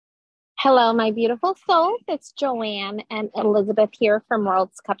Hello, my beautiful souls. It's Joanne and Elizabeth here from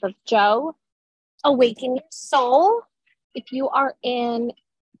World's Cup of Joe. Awaken your soul. If you are in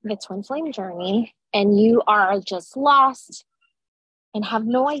the twin flame journey and you are just lost and have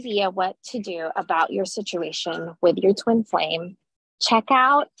no idea what to do about your situation with your twin flame, check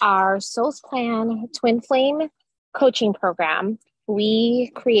out our Souls Plan Twin Flame coaching program.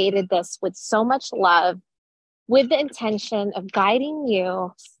 We created this with so much love, with the intention of guiding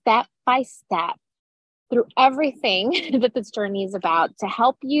you step by step through everything that this journey is about to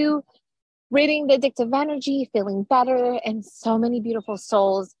help you ridding the addictive energy, feeling better. And so many beautiful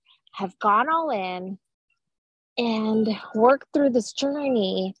souls have gone all in and worked through this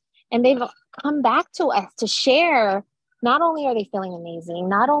journey. And they've come back to us to share. Not only are they feeling amazing,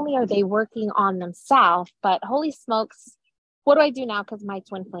 not only are they working on themselves, but holy smokes, what do I do now? Because my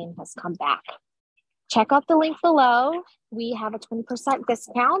twin flame has come back. Check out the link below. We have a 20%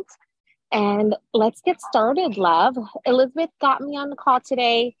 discount. And let's get started, love. Elizabeth got me on the call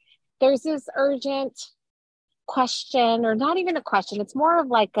today. There's this urgent question, or not even a question. It's more of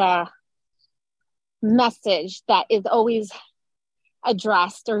like a message that is always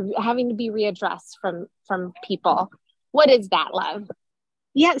addressed or having to be readdressed from people. What is that, love?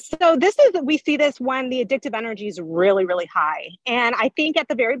 Yeah, so we see this when the addictive energy is really, really high. And I think at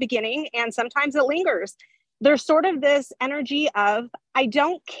the very beginning, and sometimes it lingers, there's sort of this energy of, I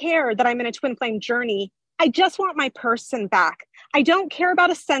don't care that I'm in a twin flame journey. I just want my person back. I don't care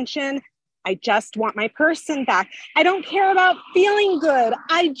about ascension. I just want my person back. I don't care about feeling good.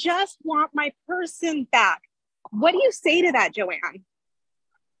 I just want my person back. What do you say to that, Joanne?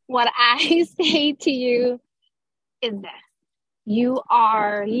 What I say to you is this. You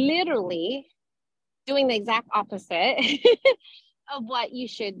are literally doing the exact opposite of what you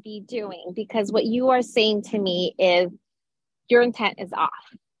should be doing, because what you are saying to me is your intent is off.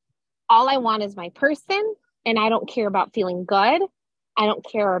 All I want is my person, and I don't care about feeling good. I don't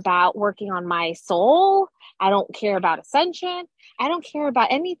care about working on my soul. I don't care about ascension. I don't care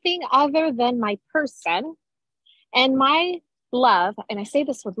about anything other than my person and my love. And I say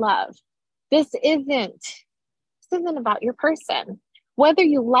this with love. This isn't about your person. Whether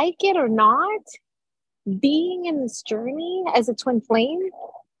you like it or not, being in this journey as a twin flame,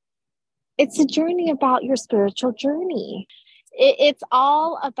 it's a journey about your spiritual journey. It's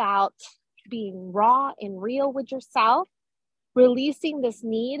all about being raw and real with yourself, releasing this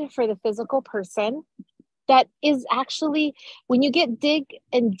need for the physical person that is actually, when you get dig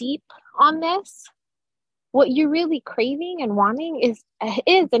and deep on this, what you're really craving and wanting is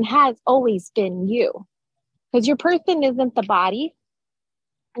and has always been you. Because your person isn't the body,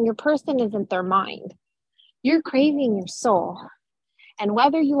 and your person isn't their mind. You're craving your soul. And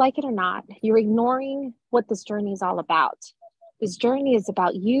whether you like it or not, you're ignoring what this journey is all about. This journey is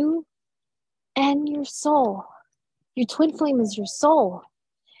about you and your soul. Your twin flame is your soul.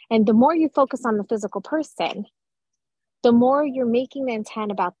 And the more you focus on the physical person, the more you're making the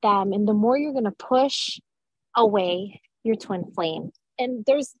intent about them, and the more you're going to push away your twin flame. And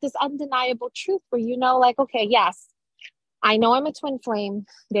there's this undeniable truth where you know, like, okay, yes, I know I'm a twin flame.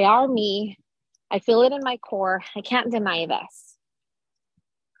 They are me. I feel it in my core. I can't deny this.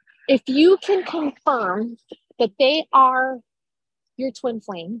 If you can confirm that they are your twin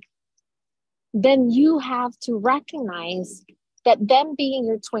flame, then you have to recognize that them being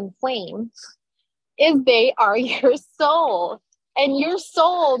your twin flame is they are your soul. And your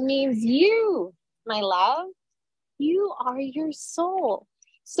soul means you, my love. You are your soul.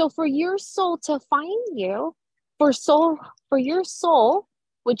 So for your soul to find you, for your soul,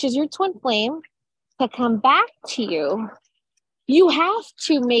 which is your twin flame, to come back to you, you have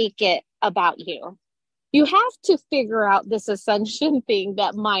to make it about you. You have to figure out this ascension thing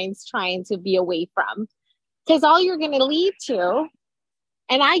that mind's trying to be away from. Because all you're going to lead to,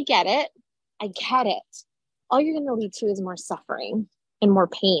 and I get it, all you're going to lead to is more suffering and more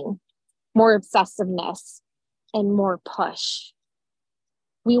pain, more obsessiveness, and more push.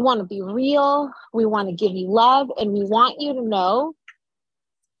 We want to be real. We want to give you love, and we want you to know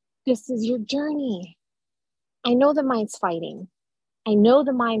this is your journey. I know the mind's fighting. I know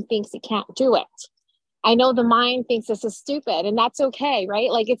the mind thinks it can't do it. I know the mind thinks this is stupid, and that's okay, right?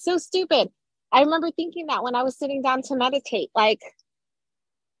 Like, it's so stupid. I remember thinking that when I was sitting down to meditate, like,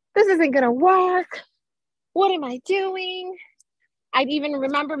 this isn't going to work. What am I doing? I'd even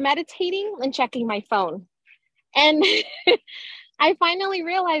remember meditating and checking my phone. And I finally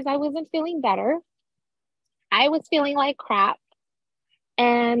realized I wasn't feeling better. I was feeling like crap.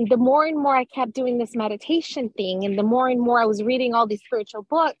 And the more and more I kept doing this meditation thing, and the more and more I was reading all these spiritual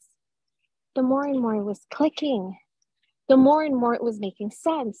books, the more and more it was clicking. The more and more it was making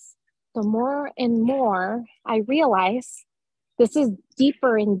sense. the more and more I realize this is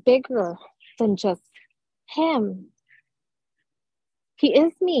deeper and bigger than just him. He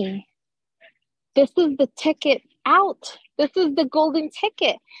is me. This is the ticket out. This is the golden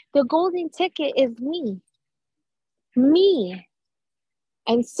ticket. The golden ticket is me. Me.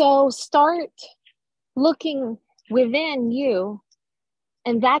 And so start looking within you,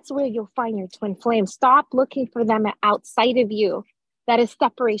 and that's where you'll find your twin flame. Stop looking for them outside of you. That is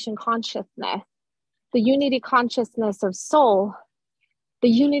separation consciousness. The unity consciousness of soul, the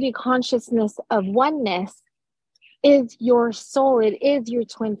unity consciousness of oneness is your soul. It is your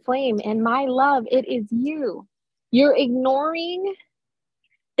twin flame. And my love, it is you. You're ignoring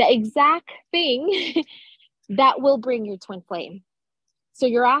the exact thing that will bring your twin flame. So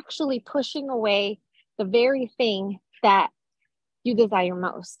you're actually pushing away the very thing that you desire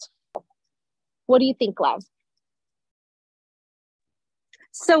most. What do you think, love?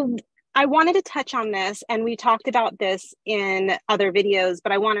 So I wanted to touch on this, and we talked about this in other videos,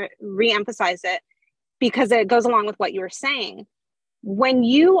 but I want to re-emphasize it because it goes along with what you were saying. When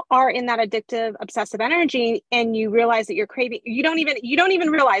you are in that addictive, obsessive energy and you realize that you're craving, you don't even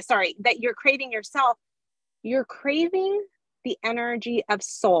realize, that you're craving yourself. You're craving the energy of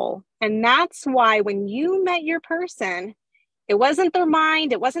soul. And that's why when you met your person, it wasn't their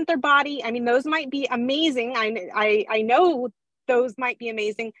mind, it wasn't their body. I mean, those might be amazing. I know those might be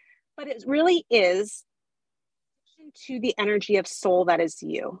amazing, but it really is to the energy of soul that is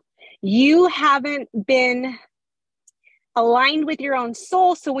you. You haven't been aligned with your own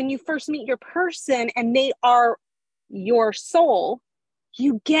soul. So when you first meet your person and they are your soul,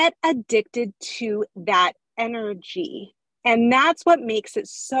 you get addicted to that energy. And that's what makes it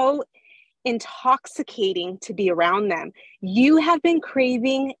so intoxicating to be around them. You have been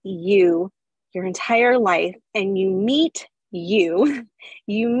craving you your entire life, and you meet you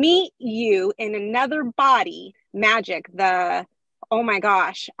in another body. Magic, oh my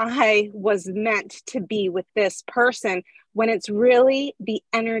gosh, I was meant to be with this person, when it's really the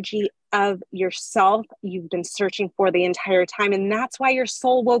energy of yourself you've been searching for the entire time. And that's why your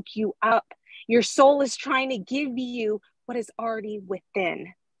soul woke you up. Your soul is trying to give you what is already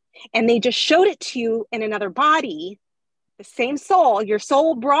within. And they just showed it to you in another body, the same soul. Your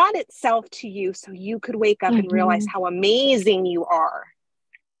soul brought itself to you so you could wake up and realize how amazing you are.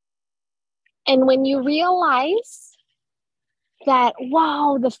 And when you realize that,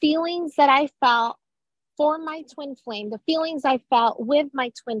 wow, the feelings that I felt for my twin flame, the feelings I felt with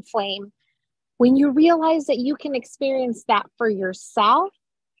my twin flame, when you realize that you can experience that for yourself,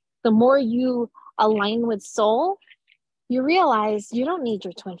 the more you align with soul, you realize you don't need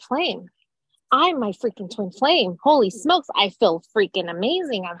your twin flame. I'm my freaking twin flame. Holy smokes, I feel freaking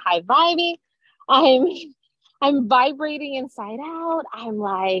amazing. I'm high vibing. I'm vibrating inside out. I'm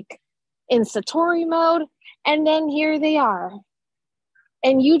like in Satori mode. And then here they are.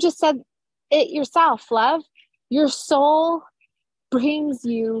 And you just said it yourself, love. Your soul brings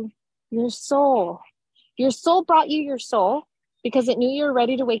you your soul. Your soul brought you your soul because it knew you were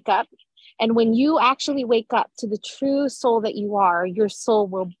ready to wake up. And when you actually wake up to the true soul that you are, your soul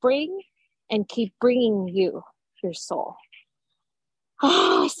will bring and keep bringing you your soul.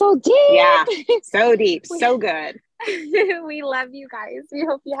 Oh, so deep. Yeah, so deep, so good. We love you guys. We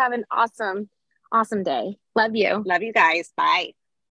hope you have an awesome, awesome day. Love you. Love you guys. Bye.